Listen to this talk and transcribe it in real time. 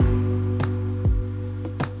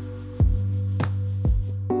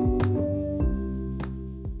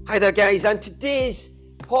Hi there, guys, and today's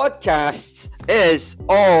podcast is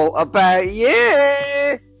all about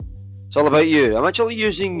you. It's all about you. I'm actually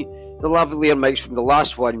using the lavalier mics from the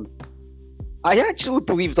last one. I actually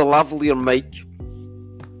believe the lavalier mic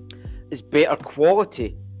is better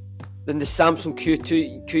quality than the Samsung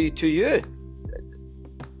Q2U.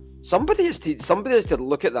 Somebody has to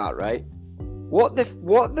look at that, right?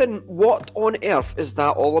 What on earth is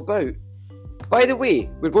that all about? By the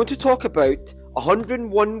way, we're going to talk about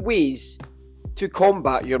 101 ways to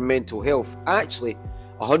combat your mental health. Actually,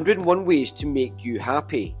 101 ways to make you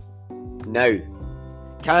happy. Now,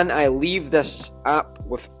 can I leave this app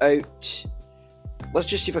without... Let's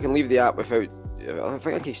just see if I can leave the app without... I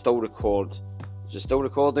think I can still record. Is it still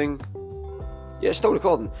recording? Yeah, it's still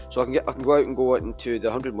recording. So I can go out into the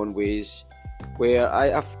 101 ways where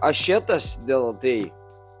I shared this the other day.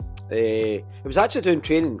 It was actually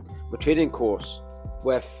doing my training course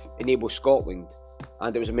with Enable Scotland,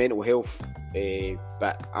 and it was a mental health bit,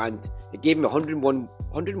 and it gave me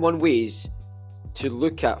 101 ways to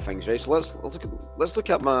look at things, right? So let's look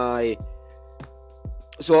at my...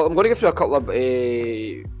 So I'm going to go through a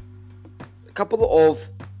couple of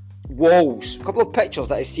walls, a couple of pictures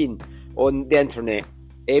that I've seen on the internet.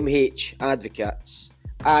 advocates,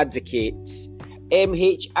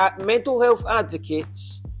 mental health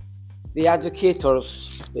advocates, the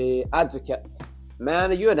advocators, advocate.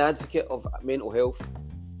 Man, are you an advocate of mental health?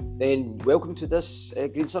 Then welcome to this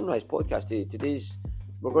Green Sunrise podcast. Today's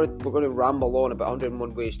we're going to ramble on about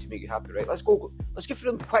 101 ways to make you happy. Right? Let's go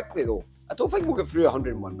through them quickly though. I don't think we'll get through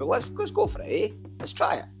 101, but let's go for it. Eh? Let's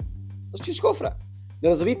try it. Let's just go for it. Now,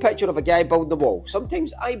 there's a wee picture of a guy building a wall.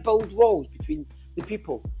 Sometimes I build walls between the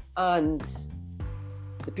people and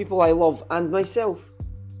the people I love and myself.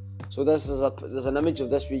 So there's an image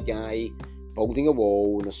of this wee guy building a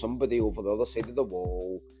wall, and there's somebody over the other side of the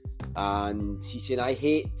wall, and he's saying, I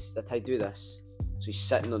hate that I do this. So he's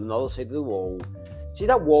sitting on the other side of the wall. See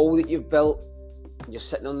that wall that you've built? You're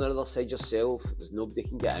sitting on the other side yourself. There's nobody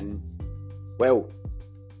can get in. Well,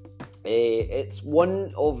 it's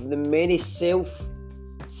one of the many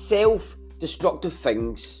self-destructive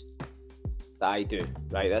things that I do.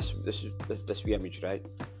 Right, this wee image, right?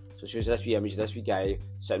 So it shows this wee image of this wee guy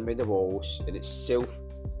sitting by the walls, and it's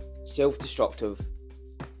self-destructive.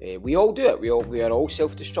 We all do it. We are all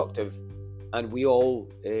self-destructive, and we all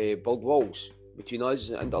build walls between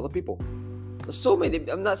us and other people. There's so many,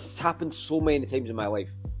 and that's happened so many times in my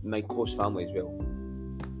life, in my close family as well.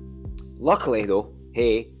 Luckily though,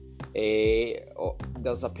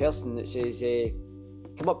 there's a person that says,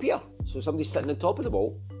 come up here. So somebody's sitting on top of the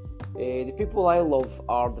wall. The people I love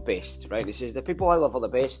are the best, right? It says the people I love are the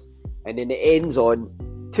best, and then it ends on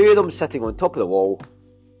two of them sitting on top of the wall,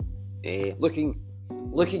 looking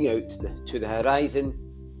out to the horizon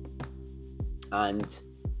and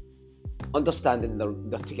understanding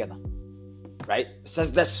they're together, right? This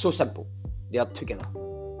is so simple. They are together.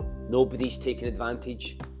 Nobody's taking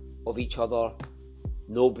advantage of each other.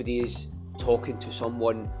 Nobody's talking to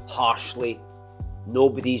someone harshly.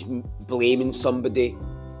 Nobody's blaming somebody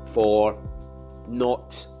for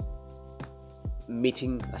not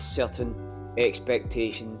meeting a certain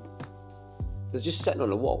expectation. They're just sitting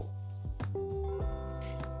on a wall.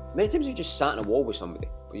 Many times you've just sat on a wall with somebody,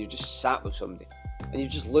 or you've just sat with somebody, and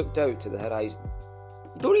you've just looked out to the horizon.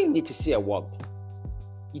 You don't even need to say a word.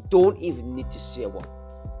 You don't even need to say a word.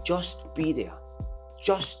 Just be there.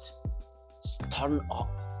 Just turn up.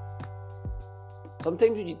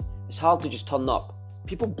 Sometimes it's hard to just turn up.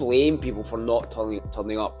 People blame people for not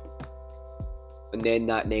turning up, and then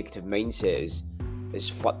that negative mindset is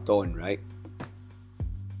flipped on, right?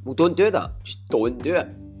 Well, don't do that. Just don't do it.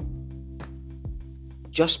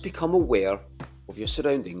 Just become aware of your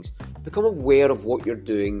surroundings. Become aware of what you're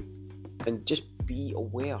doing, and just be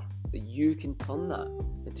aware that you can turn that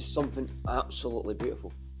into something absolutely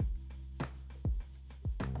beautiful.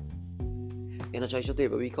 Energise your day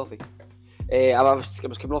with a wee coffee. I was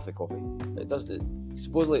coming off the coffee.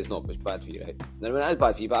 Supposedly it's not much bad for you, right? Now, it is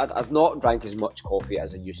bad for you, but I've not drank as much coffee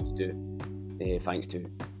as I used to do, thanks to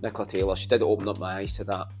Nicola Taylor. She did open up my eyes to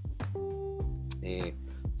that,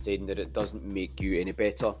 saying that it doesn't make you any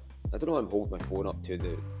better. I don't know why I'm holding my phone up to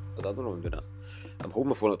the... I don't know why I'm doing that. I'm holding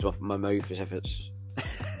my phone up to my mouth as if it's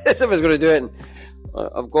as if it's going to do it. And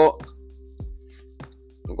I've got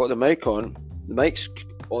the mic on. The mic's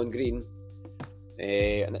on green.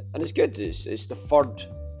 And it's good. It's the third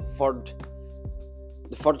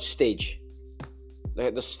stage.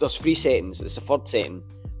 There's 3 settings. It's the third setting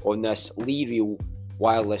on this Lee Real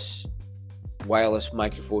wireless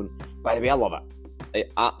microphone. By the way, I love it. I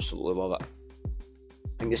absolutely love it. I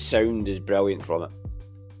think the sound is brilliant from it.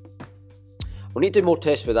 We'll need to do more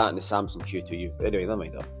tests with that in the Samsung Q2U. But anyway, never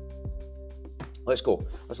mind that. Let's go.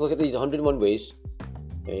 Let's look at these 101 ways.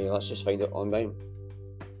 Let's just find it on my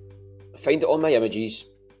images.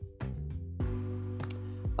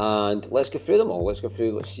 And let's go through them all. Let's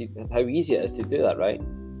see how easy it is to do that, right?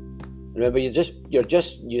 Remember, you're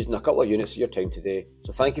just using a couple of units of your time today.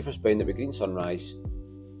 So thank you for spending it with Green Sunrise.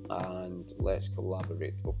 And let's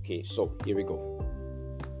collaborate. Okay, so here we go.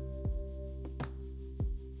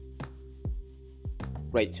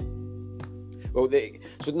 Right. Well,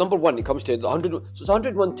 so number one, it comes to the 100. So it's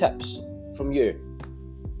 101 tips from you.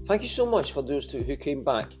 Thank you so much for those who came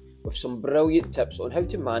back with some brilliant tips on how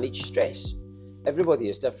to manage stress. Everybody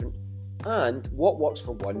is different, and what works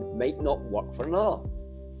for one might not work for another.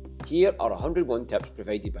 Here are 101 tips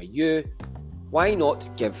provided by you. Why not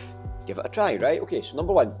give it a try, right? Okay, so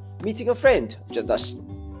number one, meeting a friend.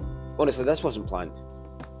 Honestly, this wasn't planned.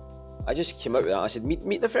 I just came out with that. I said,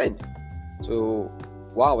 meet the friend. So,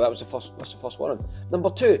 wow, that's the first one. Number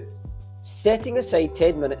two, setting aside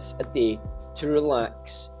 10 minutes a day to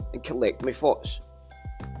relax and collect my thoughts.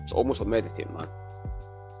 It's almost like meditating, man.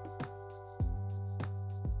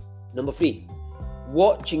 Number three,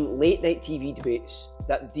 watching late night TV debates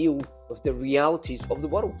that deal with the realities of the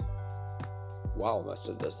world. Wow, that's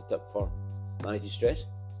the tip for managing stress.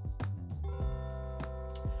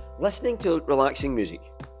 Listening to relaxing music.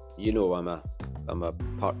 You know, I'm a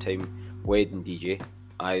part-time wedding DJ.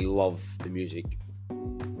 I love the music.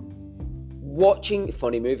 Watching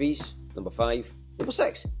funny movies. Number five. Number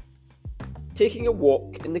six, taking a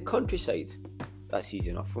walk in the countryside. That's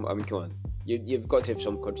easy enough. I mean, come on. You've got to have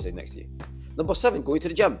some countryside next to you. Number seven, going to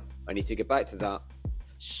the gym. I need to get back to that.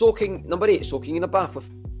 Number eight, soaking in a bath with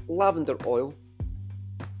lavender oil.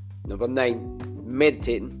 Number 9,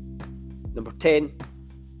 meditating. Number 10,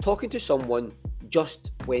 talking to someone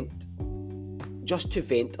just to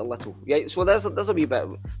vent a little. Yeah, so there's a wee bit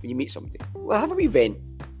when you meet somebody. Well, have a wee vent.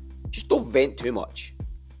 Just don't vent too much.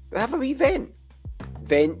 But have a wee vent.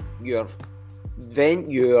 Vent your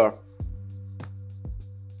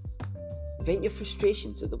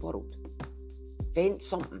frustrations at the world. Vent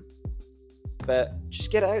something. But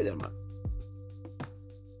just get it out there, man.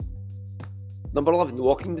 Number 11,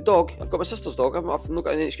 walking the dog. I've got my sister's dog. I've not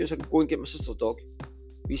got any excuse. I can go and get my sister's dog.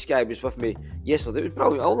 Wee Sky was with me yesterday. It was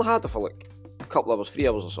brilliant. I only had her for like a couple hours, 3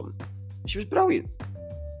 hours or something. She was brilliant.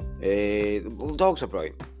 The dogs are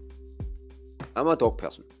brilliant. I'm a dog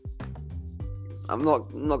person. I'm not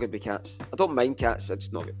good with cats. I don't mind cats.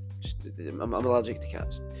 It's not good. I'm allergic to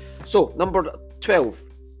cats. So number 12,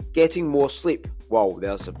 getting more sleep. Wow,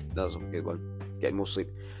 there's a good one. Getting more sleep.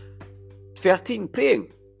 13,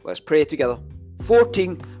 praying. Let's pray together.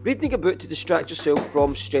 14, reading a book to distract yourself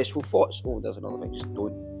from stressful thoughts. Oh, there's another thing. Just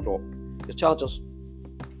don't drop your chargers.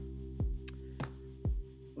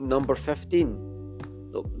 Number 15.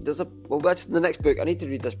 That's the next book. I need to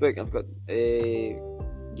read this book. I've got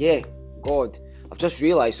I've just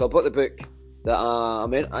realised. So I bought the book that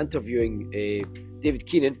I'm interviewing David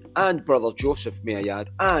Keenan and brother Joseph, may I add,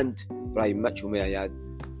 and Brian Mitchell, may I add,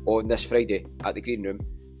 on this Friday at the Green Room.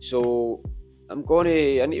 So I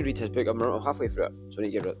need to read his book. I'm halfway through it, so I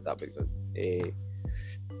need to get that book done.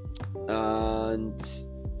 And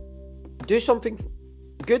do something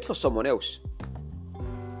good for someone else.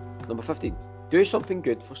 Number 15, do something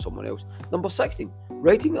good for someone else. Number 16,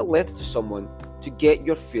 writing a letter to someone to get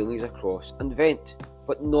your feelings across and vent,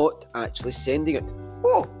 but not actually sending it.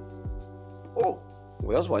 Oh, well,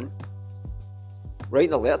 there's one.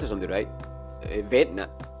 Writing a letter to somebody, right? Venting it,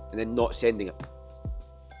 and then not sending it.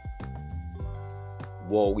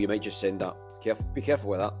 Whoa, you might just send that. Be careful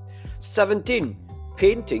with that. 17,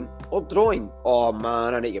 painting or drawing. Oh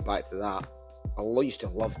man, I need to get back to that. I used to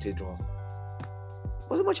love to draw.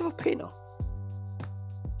 Wasn't much of a painter.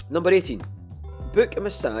 Number 18, book a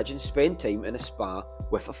massage and spend time in a spa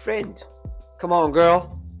with a friend. Come on,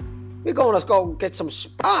 girl. Let's go get some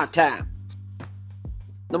spa time.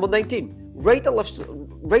 Number 19, write a list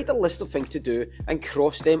of things to do and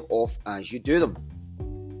cross them off as you do them.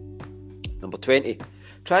 Number 20,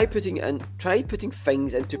 try putting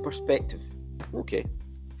things into perspective. Okay.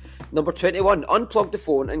 Number 21, unplug the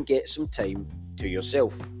phone and get some time to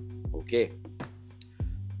yourself. Okay.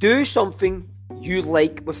 Do something you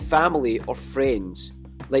like with family or friends,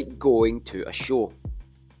 like going to a show.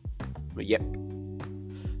 Yep.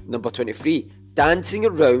 Number 23, dancing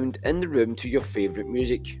around in the room to your favourite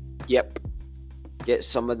music. Yep. Get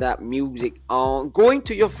some of that music on. Going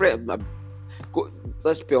to your friend.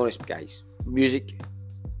 Let's be honest, guys. Music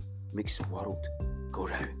makes the world go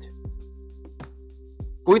round.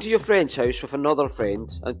 Going to your friend's house with another friend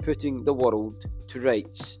and putting the world to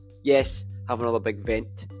rights. Yes, have another big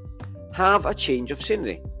vent. Have a change of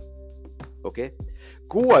scenery. Okay?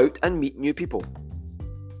 Go out and meet new people.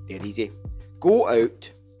 Dead easy. Go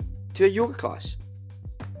out to a yoga class.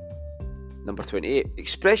 Number 28.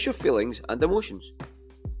 Express your feelings and emotions.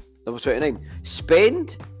 Number 29.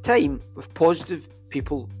 Spend time with positive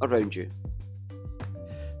people around you.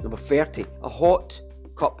 Number 30. A hot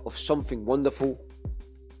cup of something wonderful,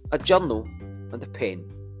 a journal and a pen.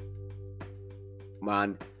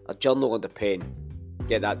 Man, a journal and a pen.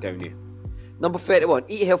 Get that down here. Number 31.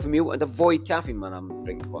 Eat a healthy meal and avoid caffeine. Man, I'm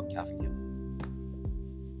drinking quite caffeine here.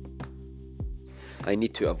 I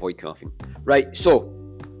need to avoid caffeine. Right, so,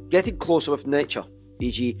 getting closer with nature,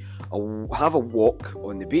 e.g. have a walk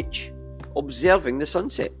on the beach, observing the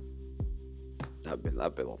sunset. That'd be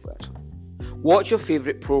lovely, actually. Watch your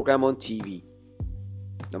favourite programme on TV.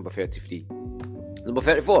 Number 33. Number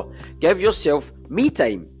 34. Give yourself me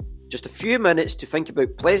time. Just a few minutes to think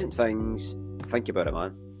about pleasant things. Think about it,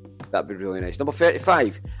 man. That'd be really nice. Number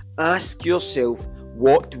 35. Ask yourself,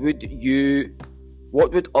 what would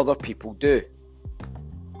other people do?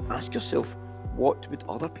 Ask yourself, what would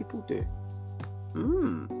other people do?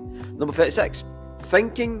 Number 36.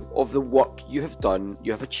 Thinking of the work you have done,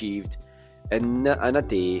 you have achieved in a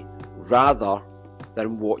day, rather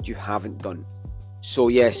than what you haven't done. So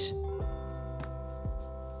yes,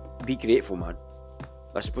 be grateful, man.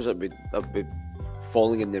 I suppose that'd be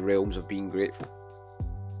falling in the realms of being grateful.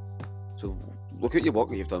 So look at your work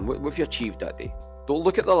that you've done. What have you achieved that day? Don't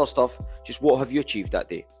look at the other stuff, just what have you achieved that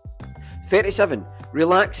day? 37.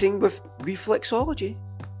 Relaxing with reflexology.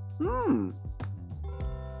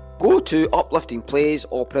 Go to uplifting plays,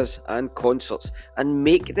 operas and concerts and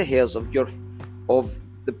make the hairs of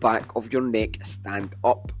the back of your neck stand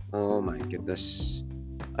up. Oh my goodness.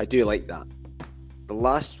 I do like that. The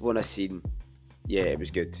last one I seen, yeah, it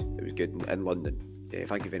was good. It was good in London.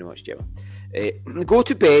 Thank you very much, Gemma. Go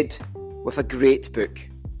to bed with a great book.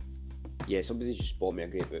 Yeah, somebody just bought me a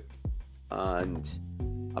great book. And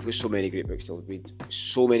I've got so many great books to read.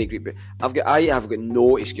 So many great books. I have got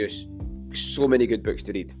no excuse. So many good books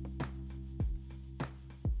to read.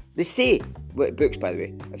 They say, books by the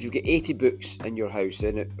way, if you've got 80 books in your house,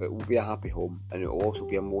 then it will be a happy home, and it will also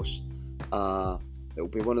be it will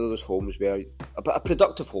be one of those homes where, a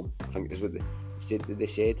productive home, I think is what they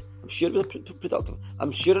said. I'm sure it was productive.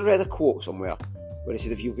 I'm sure I read a quote somewhere where they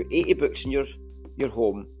said if you've got 80 books in your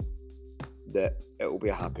home, that it will be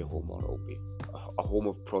a happy home, or it will be a home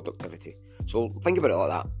of productivity. So think about it like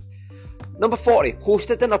that. Number 40, host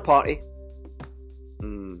a dinner party.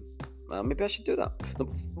 Maybe I should do that.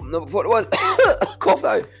 Number 41, cough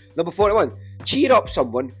that out. Number 41, cheer up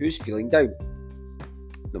someone who's feeling down.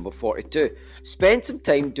 Number 42, spend some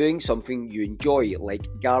time doing something you enjoy, like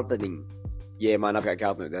gardening. Yeah, man, I've got a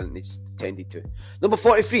garden that needs tended to. Number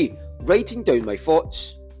 43, writing down my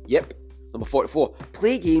thoughts. Yep. Number 44,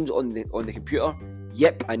 play games on the computer.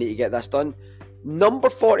 Yep, I need to get this done. Number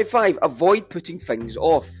 45, avoid putting things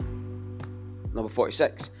off. Number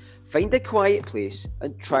 46, find a quiet place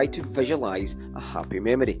and try to visualise a happy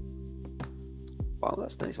memory. Wow,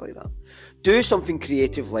 that's nice, I like that. Do something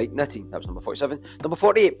creative like knitting. That was number 47. Number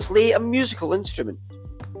 48, play a musical instrument.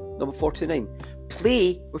 Number 49,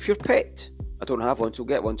 play with your pet. I don't have one, so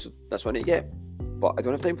get one, so that's what I need to get. But I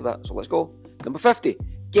don't have time for that, so let's go. Number 50,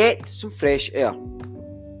 get some fresh air.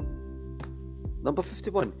 Number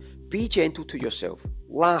 51, be gentle to yourself.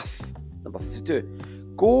 Laugh. Number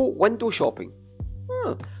 52, go window shopping.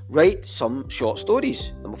 Write some short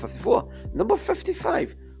stories. Number 54. Number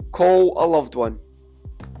 55, call a loved one.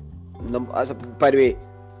 By the way,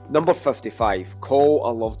 number 55, call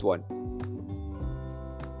a loved one.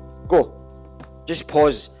 Go. Just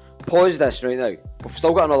pause this right now. We've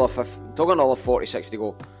still got another 46 to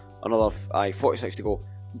go. Another 46 to go.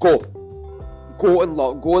 Go and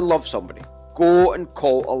love somebody. Go and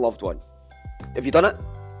call a loved one. Have you done it?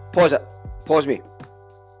 Pause it. Pause me.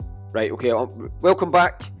 Right, okay, welcome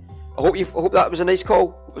back. I hope that was a nice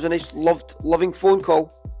call. It was a nice, loving phone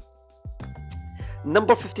call.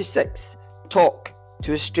 Number 56, talk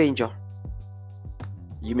to a stranger.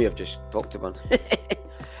 You may have just talked to one.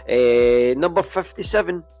 Number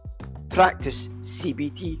 57, practice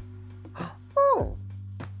CBT. Oh,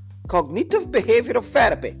 cognitive behavioural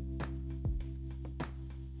therapy.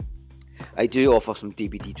 I do offer some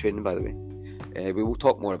DBT training, by the way. We will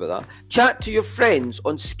talk more about that. Chat to your friends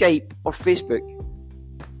on Skype or Facebook.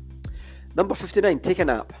 Number 59, take a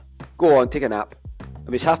nap. Go on, take a nap. I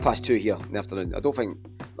mean, it's 2:30 here in the afternoon. I don't think...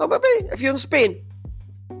 Well, maybe if you're in Spain,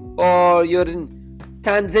 or you're in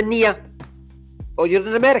Tanzania, or you're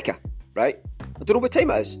in America, right? I don't know what time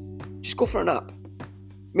it is. Just go for a nap.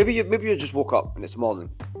 Maybe you just woke up and it's morning.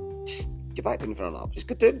 Just get back down for a nap. Just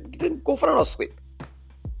go for another sleep.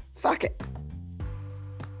 Fuck it.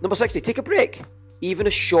 Number 60, take a break. Even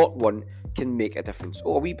a short one can make a difference.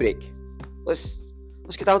 Oh, a wee break. Let's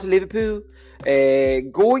get down to Liverpool.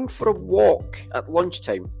 Going for a walk at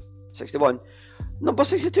lunchtime. 61. Number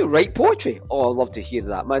 62, write poetry. Oh, I'd love to hear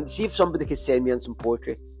that, man. See if somebody could send me in some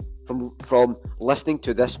poetry from listening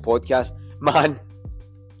to this podcast. Man,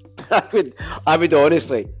 I would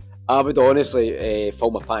honestly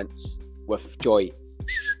fill my pants with joy.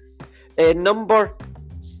 Number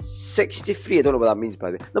 63, I don't know what that means,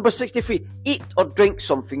 by the way. Number 63, eat or drink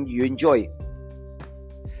something you enjoy.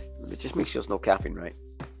 Just make sure it's not caffeine, right?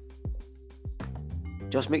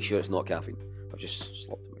 Just make sure it's not caffeine. I've just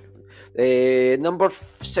slopped my caffeine. Number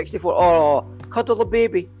 64, cuddle a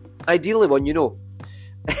baby. Ideally one you know.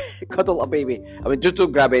 Cuddle a baby. I mean, just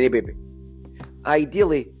don't grab any baby.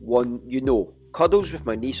 Ideally one you know. Cuddles with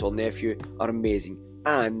my niece or nephew are amazing.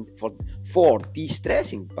 And for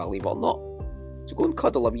de-stressing, believe it or not. So go and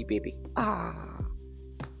cuddle a wee baby.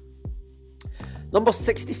 Number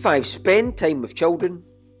 65, spend time with children.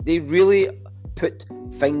 They really put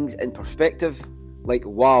things in perspective, like,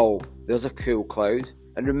 wow, there's a cool cloud,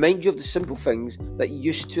 and remind you of the simple things that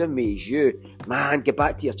used to amaze you. Man, get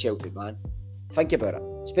back to your childhood, man. Think about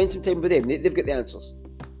it. Spend some time with them. They've got the answers.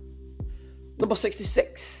 Number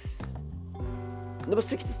 66. Number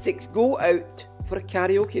 66, go out for a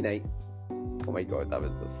karaoke night. Oh my god, that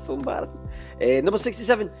was so embarrassing. Number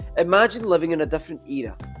 67, imagine living in a different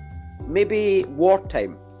era. Maybe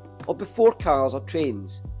wartime, or before cars or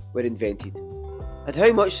trains were invented, and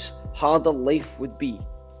how much harder life would be.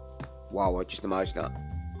 Wow, I just imagine that.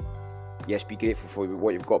 Yes, be grateful for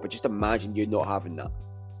what you've got, but just imagine you not having that.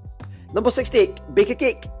 Number 68, bake a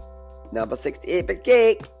cake. Number 68, bake a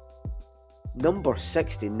cake. Number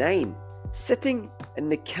 69, sitting in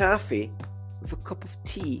the cafe with a cup of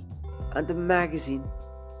tea and a magazine.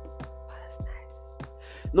 Oh, that's nice.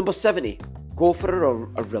 Number 70, go for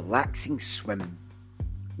a relaxing swim.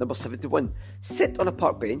 Number 71, sit on a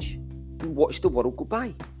park bench and watch the world go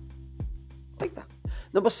by. Like that.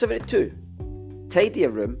 Number 72, tidy a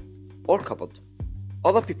room or cupboard.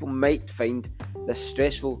 Other people might find this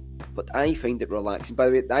stressful, but I find it relaxing. By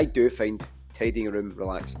the way, I do find tidying a room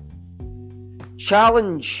relaxing.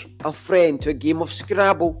 Challenge a friend to a game of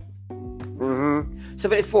Scrabble.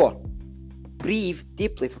 74, breathe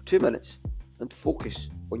deeply for 2 minutes and focus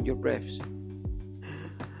on your breaths.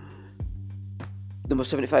 Number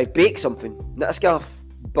 75, bake something. Knit a scarf.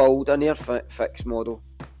 Build an Airfix model.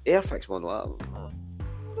 Airfix model? I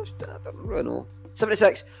don't really know.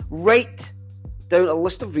 76, write down a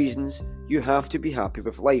list of reasons you have to be happy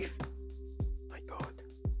with life. My god.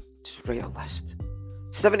 Just write a list.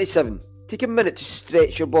 77, take a minute to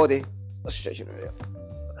stretch your body. Let's stretch it right here.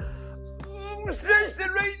 I'm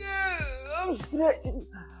stretching right now. I'm stretching.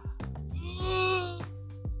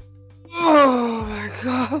 Oh my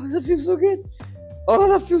god, that feels so good. Oh,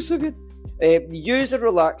 that feels so good. Use a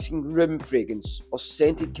relaxing room fragrance or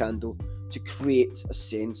scented candle to create a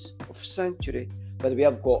sense of sanctuary. By the way,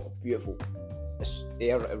 I've got beautiful this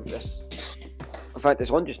air. This, in fact,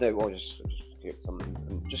 there's one just now. I'll just scrape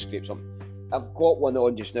something. I've got one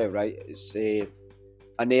on just now, right? It's an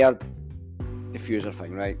air diffuser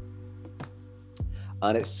thing, right?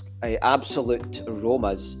 And it's Absolute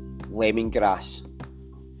Aromas Lemongrass.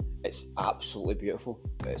 It's absolutely beautiful.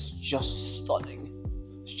 It's just stunning.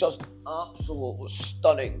 It's just absolutely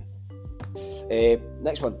stunning.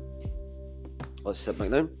 Next one. Let's sit back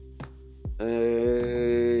down.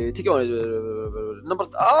 Take it on.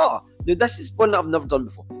 Now this is one that I've never done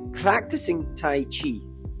before. Practicing Tai Chi.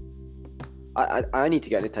 I need to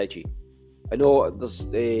get into Tai Chi. I know there's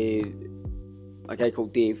a guy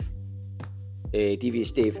called Dave,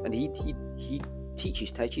 Devious Dave, and he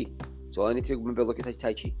teaches Tai Chi. So I need to maybe look at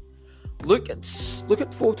Tai Chi. Look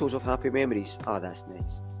at photos of happy memories. That's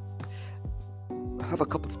nice. Have a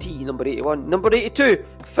cup of tea. Number 81. Number 82.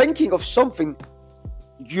 Thinking of something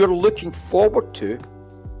you're looking forward to,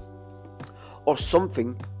 or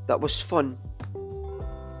something that was fun.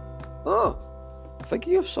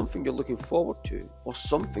 Thinking of something you're looking forward to, or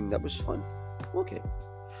something that was fun. Okay.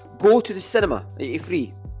 Go to the cinema.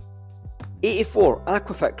 83. 84.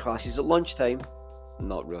 Aquafit classes at lunchtime.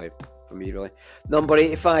 Not really. For me, really. Number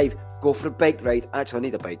 85, go for a bike ride. Actually, I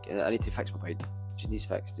need a bike. I need to fix my bike. Just needs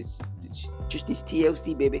fixed. It just needs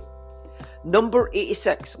TLC, baby. Number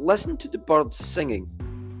 86, listen to the birds singing.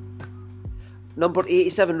 Number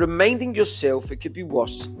 87, reminding yourself it could be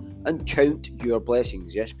worse and count your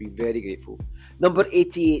blessings. Yes, be very grateful. Number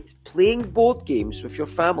 88, playing board games with your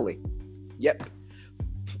family. Yep.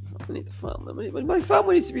 I need the family. My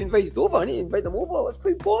family needs to be invited over. I need to invite them over. Let's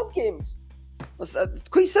play board games. It's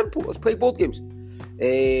quite simple. Let's play board games.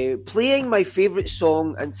 Playing my favourite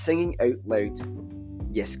song and singing out loud.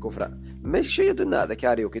 Yes, go for it. Make sure you're doing that at the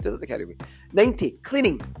karaoke. Do it at the karaoke. 90.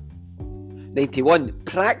 Cleaning. 91.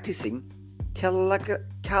 Practicing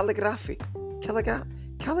calligraphy.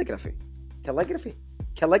 Calligraphy.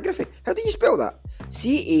 How do you spell that?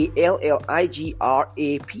 Calligraphy.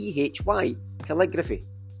 Calligraphy.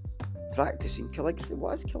 Practicing calligraphy.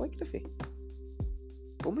 What is calligraphy?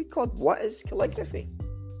 Oh my god, what is calligraphy?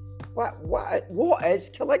 What is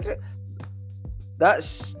calligraphy?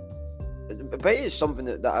 That's... I bet it's something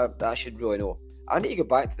that I should really know. I need to go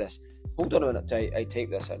back to this. Hold on a minute till I type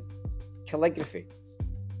this in. Calligraphy.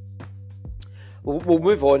 We'll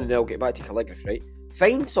move on and then I'll get back to calligraphy, right?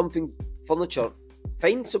 Find something furniture.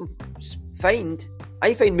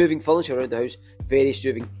 I find moving furniture around the house very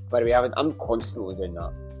soothing. By the way, I'm constantly doing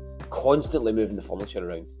that. Constantly moving the furniture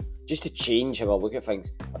around. Just to change how I look at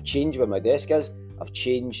things. I've changed where my desk is. I've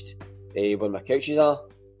changed where my couches are.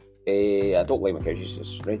 I don't like my couches,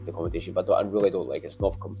 it's rented accommodation, but I really don't like it. It's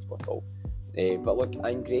not comfortable at all. But look,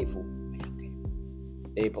 I'm grateful.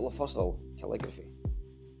 But look, first of all, calligraphy.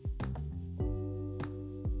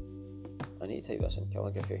 I need to type this in,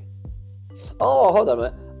 calligraphy. Oh, hold on a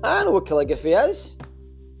minute. I know what calligraphy is.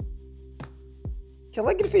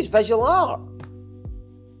 Calligraphy is visual art.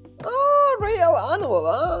 Oh, right, I know what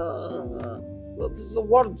that. There's the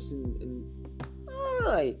words and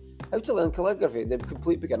aye. How to learn calligraphy, the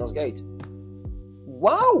complete beginner's guide.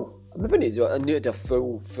 Wow! Maybe I need to do a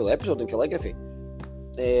full episode on calligraphy.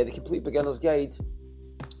 The complete beginner's guide.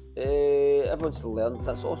 Everyone's to learn.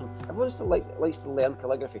 That's awesome. Everyone's to likes to learn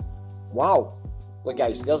calligraphy. Wow! Look,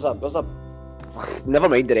 guys, there's a. Never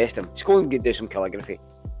mind the rest of them. Just go and do some calligraphy.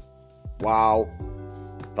 Wow!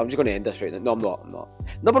 I'm just going to end this right now. No, I'm not.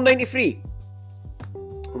 Number 93.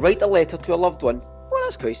 Write a letter to a loved one. Well,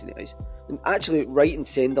 that's quite nice. And actually write and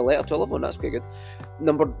send a letter to a loved one. That's quite good.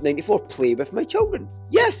 Number 94. Play with my children.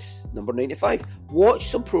 Yes. Number 95. Watch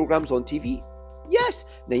some programs on TV. Yes.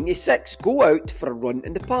 96. Go out for a run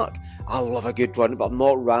in the park. I love a good run, but I've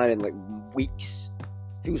not ran in like weeks.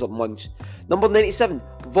 Feels like months. Number 97.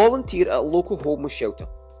 Volunteer at a local homeless shelter.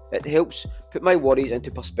 It helps put my worries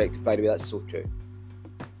into perspective. By the way, that's so true.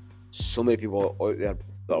 So many people out there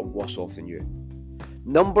that are worse off than you.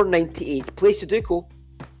 Number 98. Play Sudoku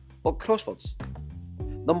or crosswords.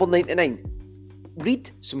 Number 99.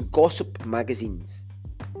 Read some gossip magazines.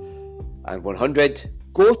 And 100.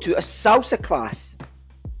 Go to a salsa class.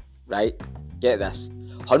 Right? Get this.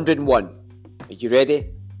 101. Are you ready?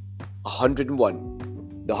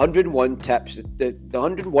 101. The 101 tips. The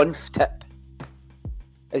 101th tip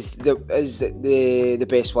is the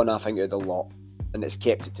best one I think out of the lot. And it's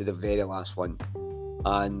kept it to the very last one.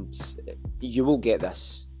 And you will get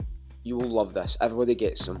this. You will love this. Everybody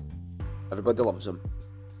gets them. Everybody loves them.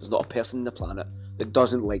 There's not a person on the planet that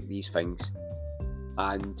doesn't like these things.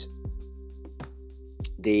 And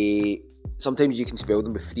sometimes you can spell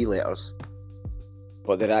them with 3 letters,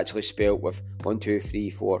 but they're actually spelled with 1, 2, 3,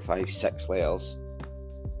 4, 5, 6 letters.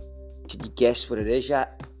 Can you guess what it is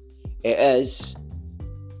yet? It is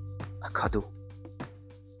a cuddle.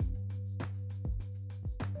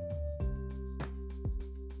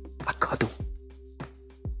 A cuddle.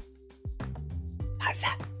 That's it.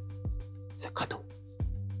 It's a cuddle.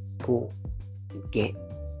 Go and get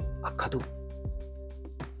a cuddle.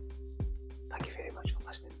 Thank you very much for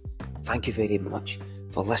listening. Thank you very much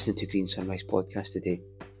for listening to Green Sunrise Podcast today.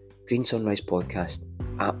 Green Sunrise Podcast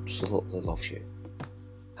absolutely loves you.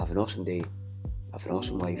 Have an awesome day. Have an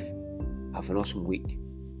awesome life. Have an awesome week.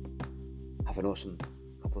 Have an awesome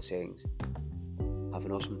couple of settings. Have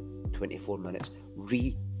an awesome 24 minutes.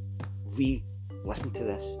 Listen to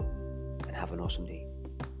this and have an awesome day.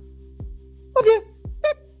 Love you.